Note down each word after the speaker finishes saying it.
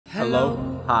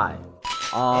Hello. Hi.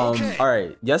 All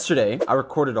right, yesterday I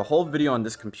recorded a whole video on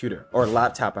this computer, or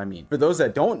laptop I mean. For those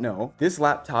that don't know, this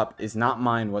laptop is not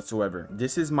mine whatsoever.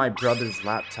 This is my brother's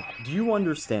laptop. Do you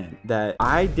understand that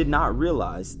I did not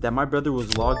realize that my brother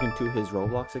was logged into his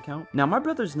Roblox account? Now, my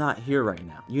brother's not here right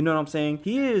now. You know what I'm saying?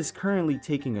 He is currently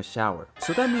taking a shower.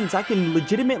 So that means I can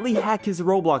legitimately hack his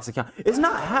Roblox account. It's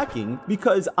not hacking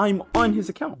because I'm on his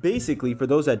account. Basically, for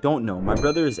those that don't know, my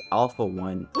brother is Alpha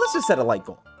 1. Let's just set a light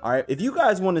goal. All right, if you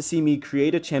guys want to see me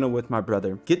create a channel with my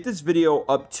brother, get this video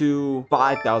up to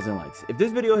 5,000 likes. If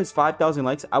this video has 5,000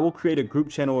 likes, I will create a group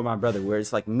channel with my brother where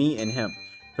it's like me and him.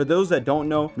 For those that don't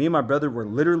know, me and my brother were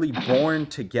literally born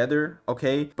together,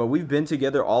 okay? But we've been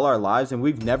together all our lives and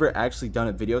we've never actually done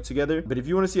a video together. But if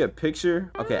you want to see a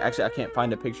picture, okay, actually I can't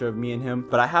find a picture of me and him,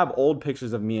 but I have old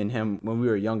pictures of me and him when we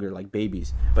were younger, like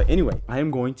babies. But anyway, I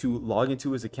am going to log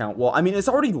into his account. Well, I mean, it's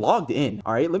already logged in,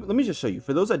 all right? Let me just show you.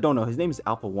 For those that don't know, his name is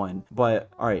Alpha 1. But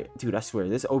all right, dude, I swear,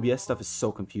 this OBS stuff is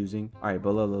so confusing. All right,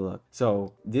 but look.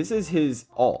 So this is his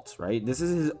alt, right? This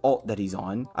is his alt that he's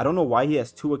on. I don't know why he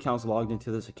has 2 accounts logged into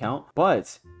this account,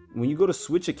 but when you go to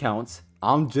switch accounts,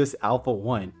 I'm just Alpha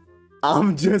 1.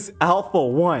 I'm just Alpha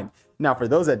 1. Now, for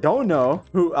those that don't know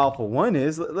who Alpha 1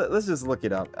 is, let's just look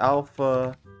it up.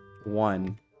 Alpha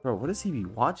 1. Bro, what does he be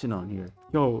watching on here?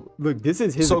 Yo, look, this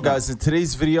is his account. Guys, in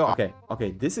today's video,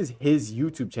 okay, this is his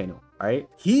YouTube channel, all right?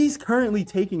 He's currently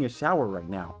taking a shower right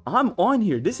now. I'm on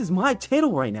here. This is my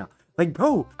channel right now. Like,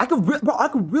 bro, I could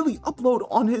really upload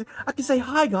on his. I can say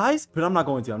hi, guys, but I'm not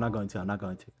going to. All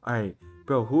right,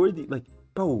 bro, who are the, like,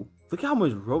 bro, look how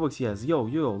much Robux he has. Yo,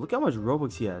 look how much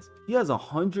Robux he has. He has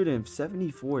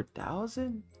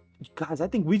 174,000. Guys, I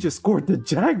think we just scored the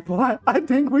jackpot.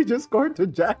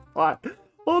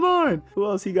 Hold on. Who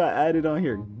else he got added on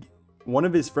here? One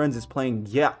of his friends is playing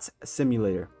Yacht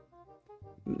Simulator.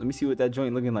 Let me see what that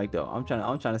joint looking like though. I'm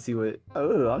trying to see what.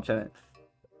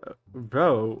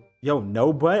 Bro, yo,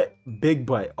 no butt, big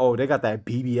butt. Oh, they got that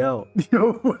BBL.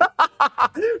 Yo,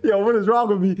 yo, what is wrong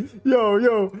with me?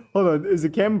 Yo, hold on. Is the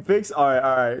camera fixed? All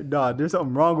right. Nah, there's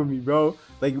something wrong with me, bro.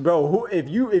 Like, bro, if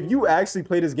you actually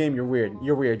play this game, you're weird.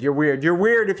 You're weird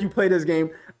if you play this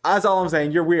game. That's all I'm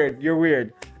saying. You're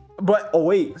weird. But oh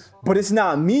wait, but it's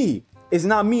not me. It's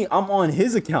not me. I'm on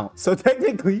his account. So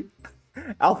technically,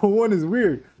 Alpha 1 is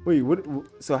weird. Wait, what?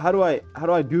 So how do I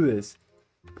do this?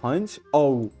 Punch?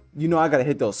 Oh, you know I gotta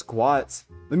hit those squats.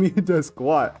 Let me hit that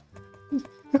squat.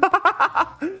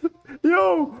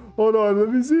 Yo, hold on, let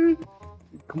me see.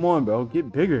 Come on, bro,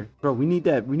 get bigger, bro. We need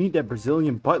that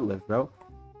Brazilian butt lift, bro.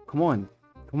 Come on,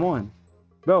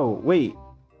 bro. Wait,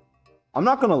 I'm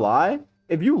not gonna lie.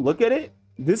 If you look at it,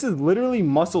 this is literally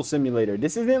Muscle Simulator.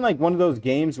 This isn't like one of those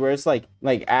games where it's like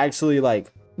actually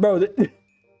like, bro,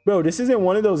 bro, this isn't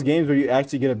one of those games where you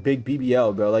actually get a big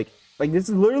BBL, bro. Like this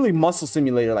is literally Muscle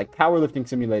Simulator, like powerlifting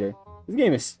simulator. This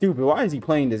game is stupid. Why is he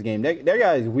playing this game? That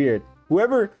guy is weird.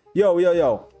 Whoever,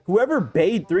 yo, whoever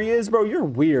Bade 3 is, bro, you're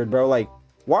weird, bro. Like,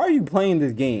 why are you playing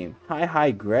this game?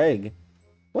 Hi, Greg.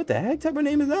 What the heck type of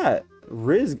name is that?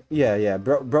 Riz? Yeah,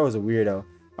 bro is a weirdo.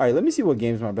 All right, let me see what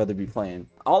games my brother be playing.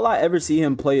 All I ever see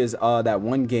him play is that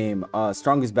one game,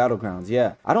 Strongest Battlegrounds.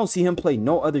 Yeah, I don't see him play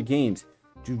no other games.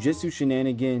 Jujitsu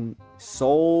Shenanigan,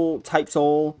 Type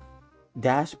Soul,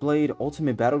 Dash Blade,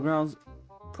 Ultimate Battlegrounds.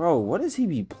 Bro, what does he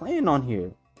be playing on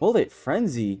here? Bullet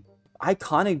Frenzy,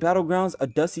 Iconic Battlegrounds, A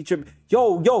Dusty Trip.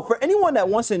 Yo, for anyone that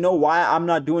wants to know why I'm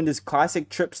not doing this classic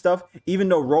trip stuff, even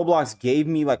though Roblox gave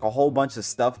me like a whole bunch of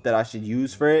stuff that I should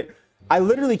use for it, I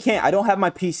literally can't. I don't have my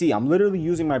PC. I'm literally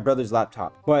using my brother's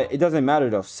laptop. But it doesn't matter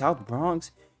though. South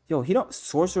Bronx. Yo, he don't.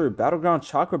 Sorcerer, Battleground,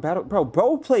 Chakra, Battle.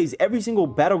 Bro plays every single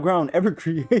Battleground ever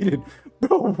created.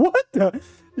 Bro, what the?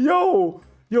 Yo,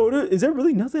 is there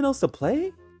really nothing else to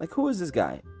play? Like, who is this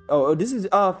guy? Oh, this is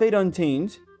Fate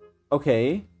Untamed.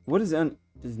 Okay, what is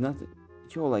there's nothing.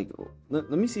 Yo, like,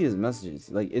 let me see his messages.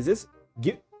 Like, is this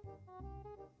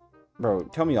bro,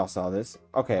 tell me y'all saw this.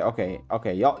 Okay,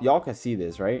 y'all can see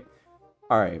this, right?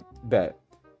 All right, bet.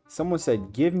 Someone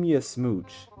said, give me a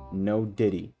smooch, no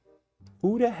Diddy.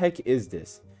 Who the heck is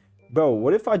this? Bro,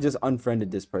 what if I just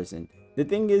unfriended this person? The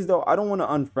thing is though, I don't want to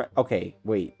unfriend. Okay,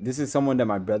 wait, this is someone that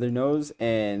my brother knows.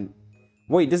 And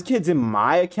wait, this kid's in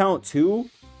my account too?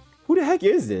 Who the heck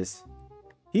is this?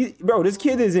 Bro, this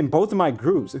kid is in both of my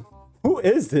groups. Who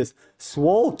is this?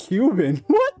 Swole Cuban.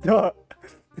 What the?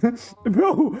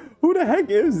 Bro, who the heck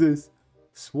is this?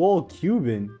 Swole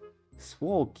Cuban,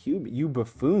 you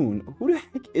buffoon. Who the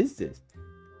heck is this?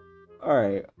 All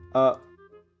right, oh,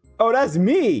 that's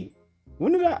me.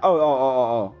 When did I?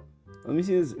 Oh. Let me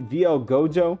see this. VL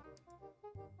Gojo.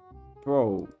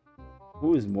 Bro,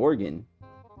 who is Morgan?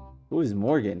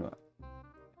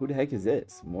 Who the heck is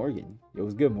this? Morgan. Yo,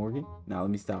 what's good, Morgan? Nah,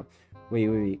 let me stop.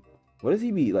 Wait. What does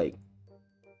he be like?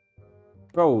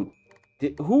 Bro,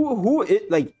 who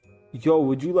it like? Yo,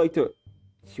 would you like to?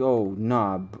 Yo,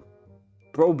 nah,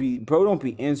 bro don't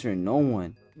be answering no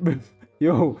one.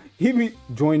 Yo, he be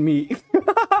join me.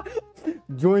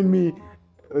 Join me.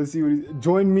 Let's see what he's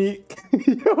join me.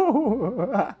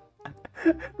 Yo.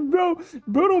 Bro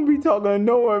don't be talking to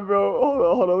no one, bro.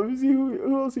 Hold on. Let me see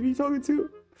who else he be talking to.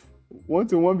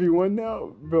 1-1v1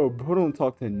 now, bro don't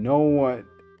talk to no one.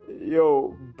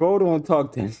 Yo, bro don't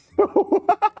talk to no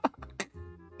one.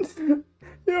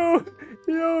 Yo.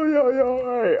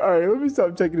 All right. Let me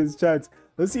stop checking his chats.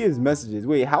 Let's see his messages.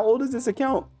 Wait, how old is this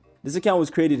account? This account was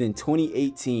created in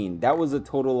 2018. That was a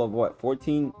total of what?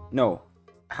 14? No.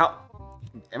 How?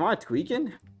 Am I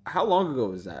tweaking? How long ago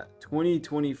was that?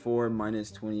 2024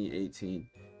 minus 2018.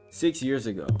 6 years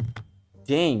ago.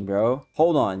 Dang, bro.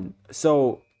 Hold on.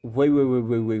 So,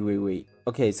 wait.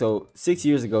 Okay, so 6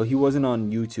 years ago, he wasn't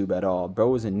on YouTube at all. Bro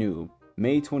was a noob.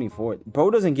 May 24th.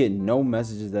 Bro doesn't get no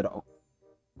messages at all.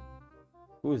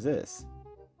 Who is this?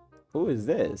 Who is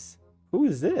this?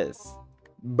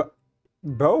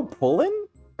 Bro pulling?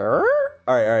 All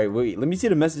right, wait. Let me see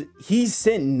the message. He's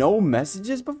sent no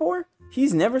messages before?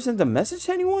 He's never sent a message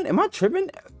to anyone? Am I tripping?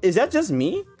 Is that just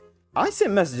me? I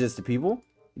sent messages to people.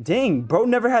 Dang, bro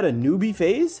never had a newbie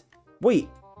phase? Wait,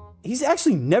 he's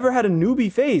actually never had a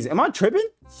newbie phase. Am I tripping?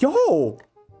 Yo!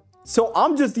 So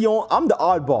I'm the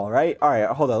oddball, right? All right,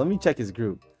 hold on. Let me check his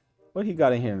group. What he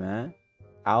got in here, man?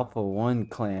 Alpha 1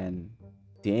 clan.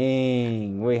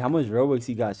 Dang. Wait, how much Robux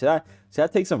he got? Should I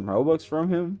take some Robux from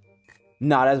him?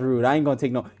 Nah, that's rude. I ain't gonna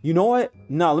take no. You know what?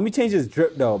 Nah, let me change his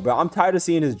drip though, bro. I'm tired of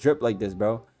seeing his drip like this,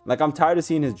 bro. Like, I'm tired of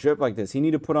seeing his drip like this. He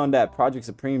need to put on that Project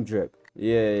Supreme drip.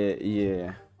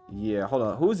 Yeah. Hold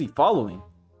on. Who is he following?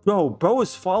 Bro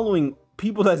is following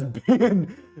people that's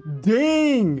banned.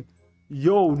 Dang.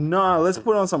 Yo, nah. Let's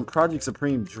put on some Project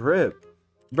Supreme drip.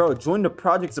 Bro, join the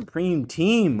Project Supreme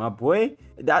team, my boy.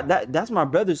 That's my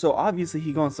brother, so obviously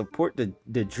he gonna support the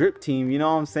drip team, you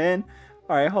know what I'm saying?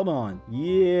 All right, hold on.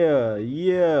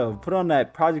 Yeah. Put on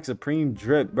that Project Supreme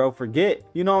drip, bro. Forget,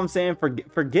 you know what I'm saying?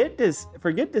 Forget this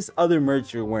other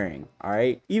merch you're wearing, all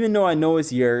right? Even though I know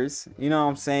it's yours, you know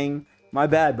what I'm saying? My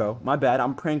bad, bro. My bad.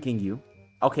 I'm pranking you.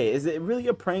 Okay, is it really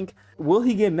a prank? Will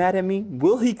he get mad at me?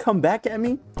 Will he come back at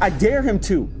me? I dare him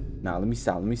to. Nah, let me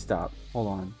stop. Hold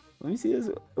on. Let me see this.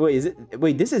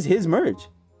 Wait, this is his merch.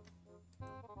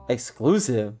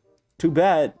 Exclusive. Too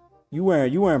bad. You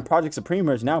wearing Project Supreme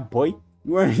merch now, boy.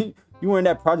 You wearing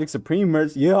that Project Supreme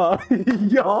merch. Yeah.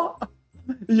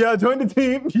 Yeah, join the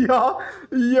team.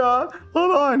 Yeah.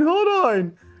 Hold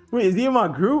on. Wait, is he in my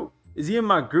group?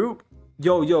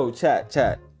 Yo, chat.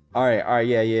 All right,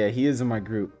 yeah. He is in my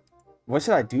group. What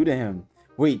should I do to him?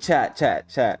 Wait, chat.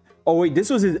 Oh wait, this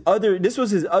was his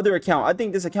other account. I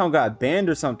think this account got banned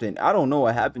or something. I don't know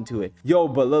what happened to it. Yo,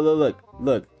 but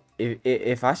look.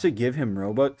 If I should give him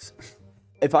Robux,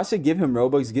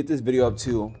 get this video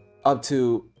up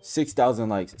to 6,000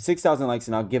 likes. 6,000 likes,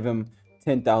 and I'll give him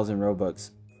 10,000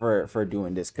 Robux for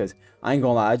doing this. Cause I ain't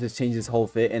gonna lie, I just changed his whole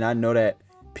fit, and I know that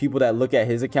people that look at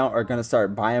his account are gonna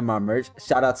start buying my merch.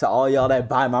 Shout out to all y'all that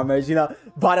buy my merch. You know,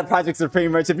 buy the Project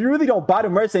Supreme merch. If you really don't buy the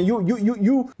merch, then you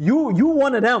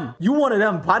one of them. You one of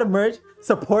them. Buy the merch.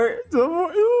 Support.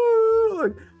 Ooh,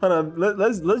 look, hold on.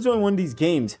 Let's join one of these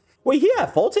games. Wait, he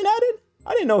had Fulton added?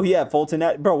 I didn't know he had Fulton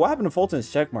added. Bro, what happened to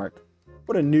Fulton's checkmark?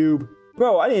 What a noob.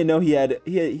 Bro, I didn't know he had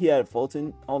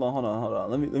Fulton. Hold on.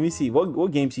 Let me see.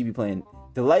 What games he be playing?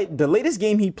 The latest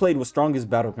game he played was Strongest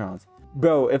Battlegrounds.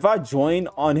 Bro, if I join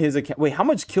on his account, wait, how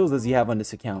much kills does he have on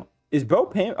this account? Is bro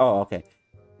paying? Oh, okay.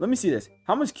 Let me see this.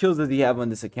 How much kills does he have on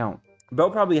this account?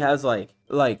 Bro probably has like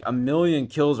 1 million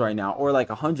kills right now, or like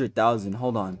 100,000.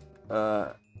 Hold on.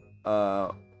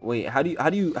 Wait, how do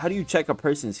you check a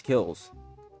person's kills?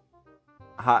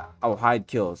 Hide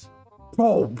kills.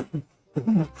 Bro,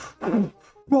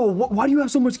 why do you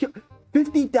have so much kills?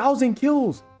 50,000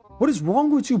 kills. What is wrong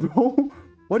with you, bro?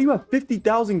 Why do you have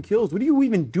 50,000 kills? What do you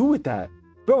even do with that?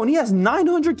 Bro, and he has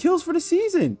 900 kills for the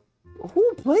season.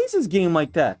 Who plays this game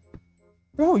like that?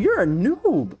 Bro, you're a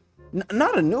noob.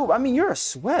 Not a noob. I mean, you're a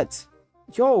sweat.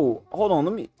 Yo, hold on.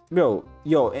 Let me...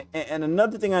 and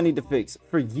another thing I need to fix.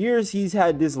 For years, he's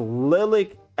had this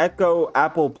Lilic Echo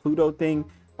Apple Pluto thing.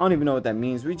 I don't even know what that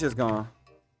means. We just gonna...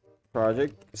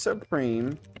 Project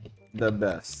Supreme, the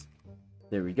best.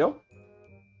 There we go.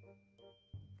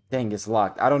 Dang, it's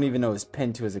locked. I don't even know his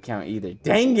pin to his account either.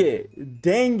 Dang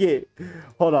it.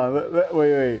 Hold on.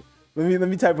 Wait. Let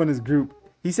me type on his group.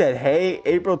 He said, hey,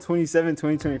 April 27,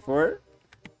 2024.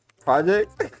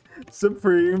 Project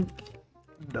Supreme,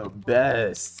 The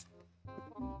best.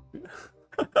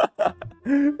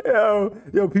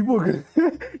 Yo, people,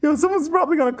 yo, someone's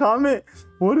probably gonna comment,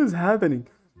 what is happening?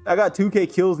 I got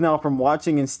 2K kills now from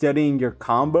watching and studying your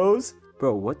combos.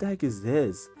 Bro, what the heck is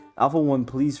this? Alpha 1,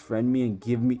 please friend me and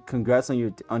give me congrats on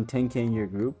 10K in your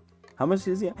group. How much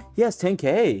is he? He has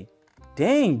 10K.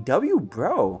 Dang, W,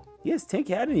 bro. He has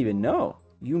 10K. I didn't even know.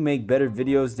 You make better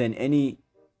videos than any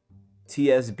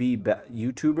TSB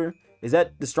YouTuber. Is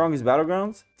that the strongest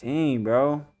battlegrounds? Dang,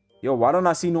 bro. Yo, why don't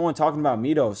I see no one talking about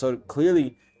me though? So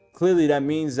clearly that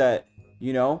means that,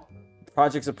 you know,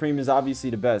 Project Supreme is obviously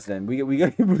the best. Then we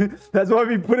got that's why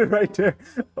we put it right there.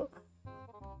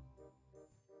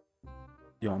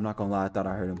 Yo, I'm not gonna lie, I thought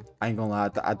I heard him. I ain't gonna lie,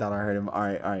 I thought I heard him. All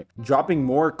right. Dropping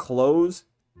more clothes,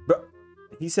 bro.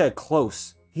 He said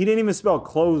close. He didn't even spell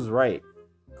close right.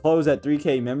 Close at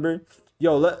 3K member.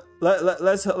 Yo,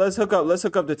 let's hook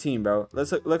up the team, bro.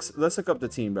 Let's hook up the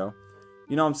team, bro.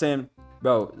 You know what I'm saying,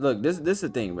 bro? Look, this is the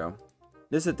thing, bro.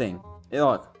 This is the thing. Hey,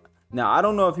 look. Now I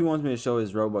don't know if he wants me to show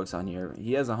his Robux on here.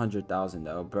 He has 100,000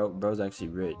 though. Bro's actually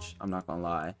rich. I'm not gonna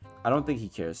lie. I don't think he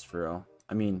cares for real.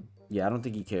 I mean, yeah, I don't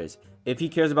think he cares. If he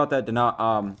cares about that, then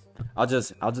I'll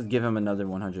just give him another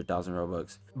 100,000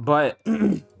 Robux. But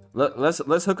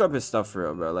let's hook up his stuff for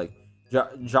real, bro. Like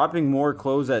dropping more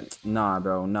clothes at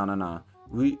bro. Nah.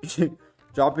 We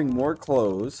dropping more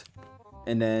clothes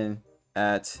and then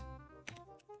at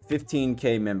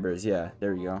 15K members. Yeah,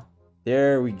 there we go.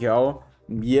 There we go.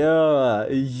 Yeah,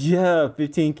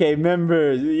 15K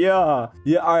members. Yeah.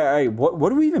 All right. What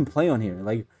do we even play on here?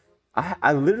 Like,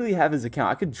 I literally have his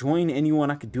account. I could join anyone.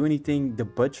 I could do anything. The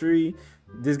butchery.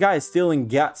 This guy is still in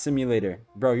GAT Simulator.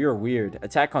 Bro, you're weird.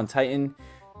 Attack on Titan,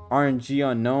 RNG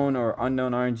unknown or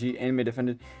unknown RNG, anime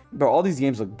defended. Bro, all these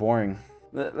games look boring.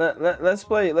 Let's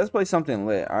play something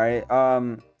lit. All right.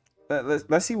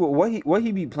 Let's see what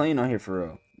he be playing on here for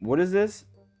real. What is this?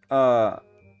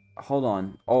 Hold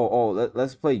on.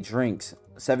 Let's play drinks.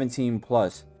 17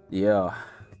 plus. Yeah.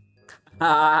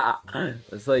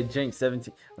 Let's play drinks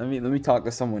 17. Let me talk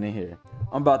to someone in here.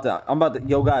 I'm about to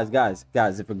yo guys,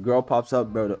 if a girl pops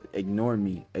up, bro, ignore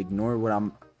me. Ignore my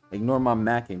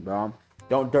macking, bro.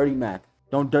 Don't dirty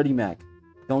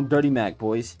mac,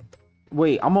 boys.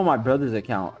 Wait, I'm on my brother's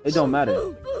account. It don't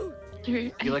matter.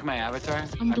 You like my avatar?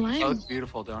 I'm blind. I look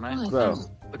beautiful, don't I? Bro.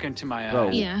 Look into my eyes. Bro.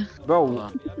 Yeah.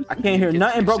 Bro, I can't hear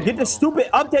nothing, bro. Get this stupid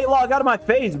update log out of my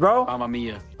face, bro. Mamma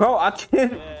mia. Bro, I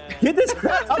can't get this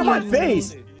crap out of my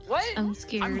face. What? I'm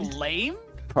scared. I'm lame?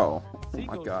 Bro, oh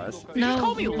my gosh. No. You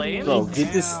call me lame? Bro,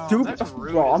 get this stupid.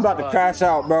 Bro, I'm about to crash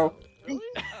out, bro.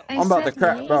 I'm about to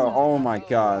crash, bro. Oh my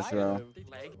gosh, bro.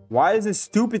 Why is this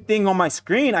stupid thing on my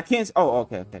screen? I can't. Oh,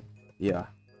 okay. Yeah.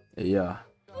 There's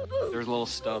little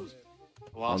stubs.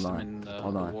 Lost them in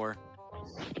the war.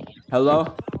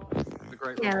 Hello? The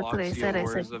great Yeah, that's what I said.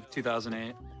 wars of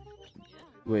 2008.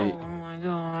 Wait. Oh my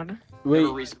god. Wait.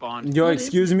 Never respawned. Yo,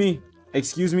 excuse me.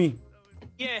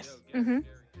 Yes.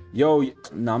 Yo,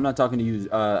 no, I'm not talking to you,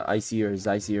 Icy or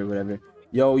Zycy or whatever.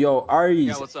 Yo, Aries.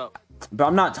 Yeah, what's up? But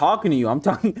I'm not talking to you. I'm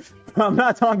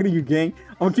not talking to you, gang.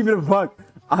 I'm gonna keep it a buck.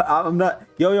 I'm not.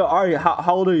 Yo, Ari, how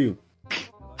old are you?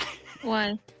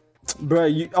 Why? Bro,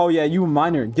 you a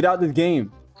minor. Get out this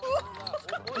game.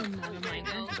 I'm not a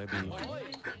minor.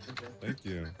 Thank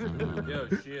you.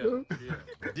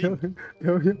 Yo.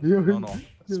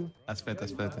 Aspetta.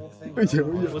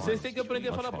 Vocês têm que aprender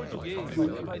a falar português.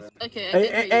 Okay.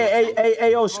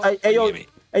 Hey, yo, Shia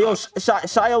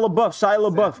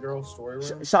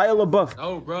LaBeouf.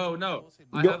 Oh, bro, no.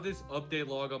 I have this update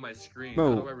log on my screen.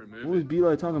 How do I remove what was it?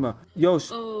 B-Light talking about? Yo,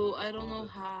 Oh, I don't know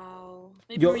how.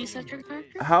 Maybe Yo. reset your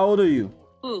character? how old are you?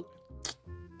 Who?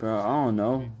 Bro, I don't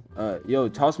know. Yo,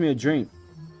 toss me a drink.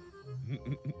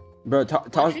 Bro,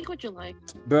 What toss. drink would you like?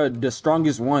 Bro, the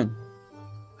strongest one.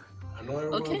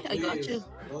 Okay, I got you.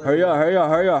 Hurry up. All right,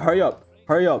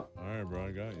 bro,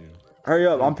 I got you. Hurry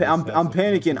up. I'm panicking.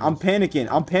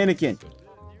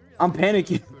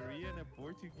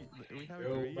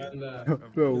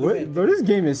 Bro, what? Bro, this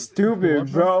game is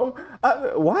stupid, bro.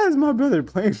 Why is my brother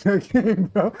playing that game,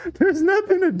 bro? There's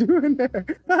nothing to do in there.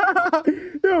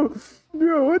 Yo,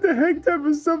 bro, what the heck type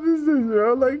of stuff is this,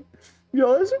 bro? Like,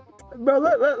 yo, let's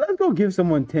go give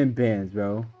someone 10 bands,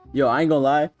 bro. Yo, I ain't gonna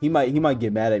lie. He might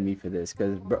get mad at me for this,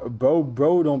 cause bro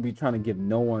don't be trying to give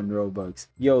no one Robux.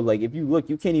 Yo, like if you look,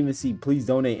 you can't even see please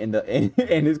donate and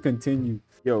it's continue.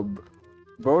 Yo,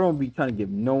 bro don't be trying to give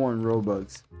no one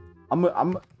Robux. I'm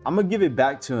gonna give it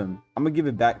back to him.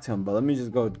 But let me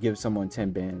just go give someone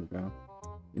 10 bands, bro.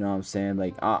 You know what I'm saying?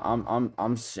 Like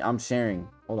I'm sharing.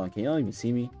 Hold on, can y'all even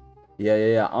see me?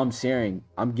 Yeah. I'm sharing.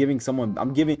 I'm giving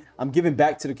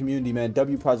back to the community, man.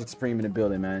 W Project Supreme in the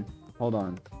building, man. Hold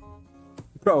on.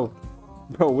 Bro,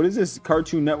 what is this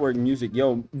Cartoon Network music?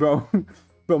 Yo, bro,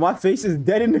 my face is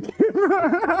dead in the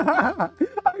camera.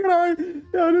 I can already,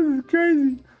 yo, this is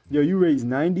crazy. Yo, you raised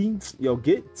 90? Yo,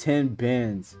 get 10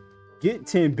 bands. Get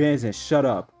 10 bands and shut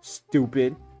up,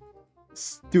 stupid.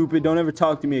 Stupid, don't ever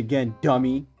talk to me again,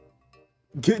 dummy.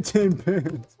 Get 10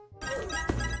 bands.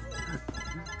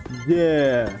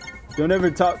 Yeah. Don't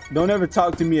ever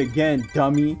talk to me again,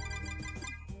 dummy.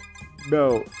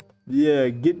 Bro. Yeah,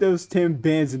 get those 10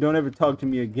 bands and don't ever talk to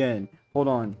me again. Hold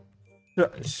on.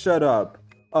 Shut up.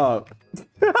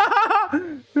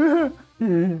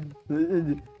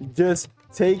 Just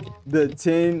take the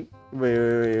 10.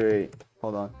 Wait.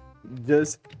 Hold on.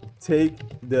 Just take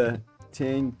the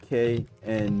 10K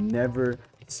and never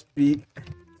speak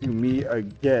to me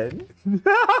again.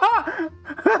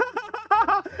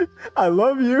 I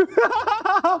love you.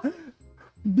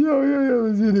 Yo,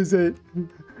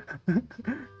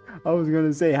 I was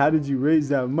gonna say, how did you raise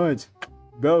that much?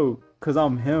 Bro, cause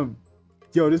I'm him.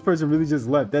 Yo, this person really just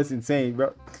left. That's insane,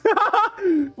 bro.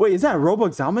 Wait, is that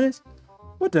Roblox Dominus?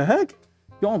 What the heck?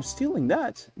 Yo, I'm stealing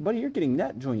that. Buddy, you're getting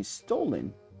that joint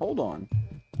stolen. Hold on.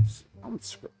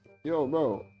 Yo,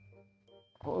 bro.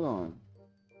 Hold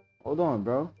on,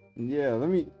 bro. Yeah,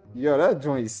 yo, that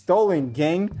joint stolen,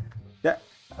 gang. That,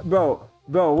 bro,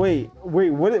 wait,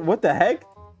 what the heck?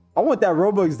 I want that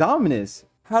Roblox Dominus.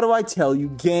 How do I tell you,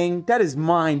 gang? That is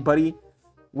mine, buddy.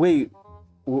 Wait,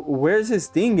 where's his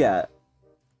thing at?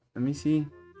 Let me see.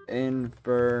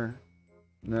 Inverness.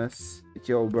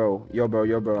 Yo, bro.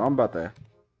 I'm about to.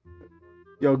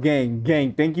 Yo,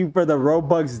 gang. Thank you for the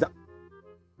Robux.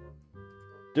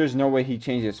 There's no way he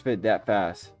changed his fit that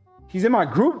fast. He's in my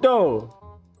group, though.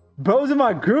 Bro's in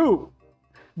my group.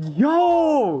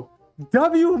 Yo,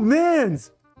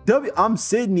 W-Mans. I'm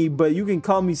Sydney, but you can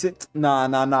call me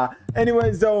Nah.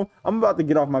 Anyways, though, I'm about to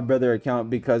get off my brother account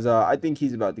because I think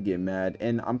he's about to get mad.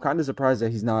 And I'm kind of surprised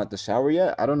that he's not at the shower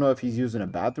yet. I don't know if he's using a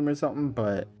bathroom or something,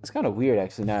 but it's kind of weird,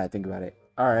 actually, now that I think about it.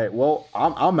 All right, well,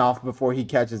 I'm out before he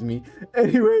catches me.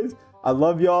 Anyways, I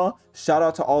love y'all. Shout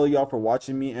out to all of y'all for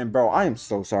watching me. And bro, I am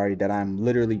so sorry that I'm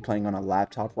literally playing on a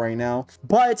laptop right now.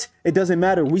 But it doesn't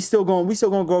matter. We still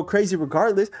gonna go crazy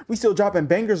regardless. We still dropping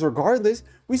bangers regardless.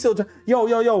 We still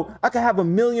yo. I could have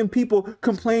 1 million people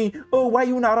complain, oh, why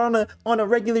you not on a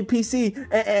regular PC?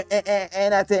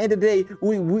 And at the end of the day,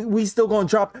 we still gonna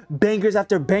drop bangers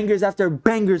after bangers after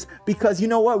bangers, because you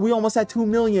know what? We almost had 2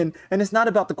 million, and it's not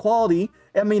about the quality.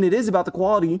 I mean, it is about the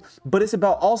quality, but it's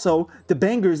about also the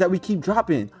bangers that we keep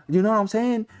dropping. You know what I'm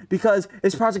saying? Because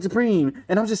it's Project Supreme,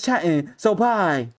 and I'm just chatting. So bye.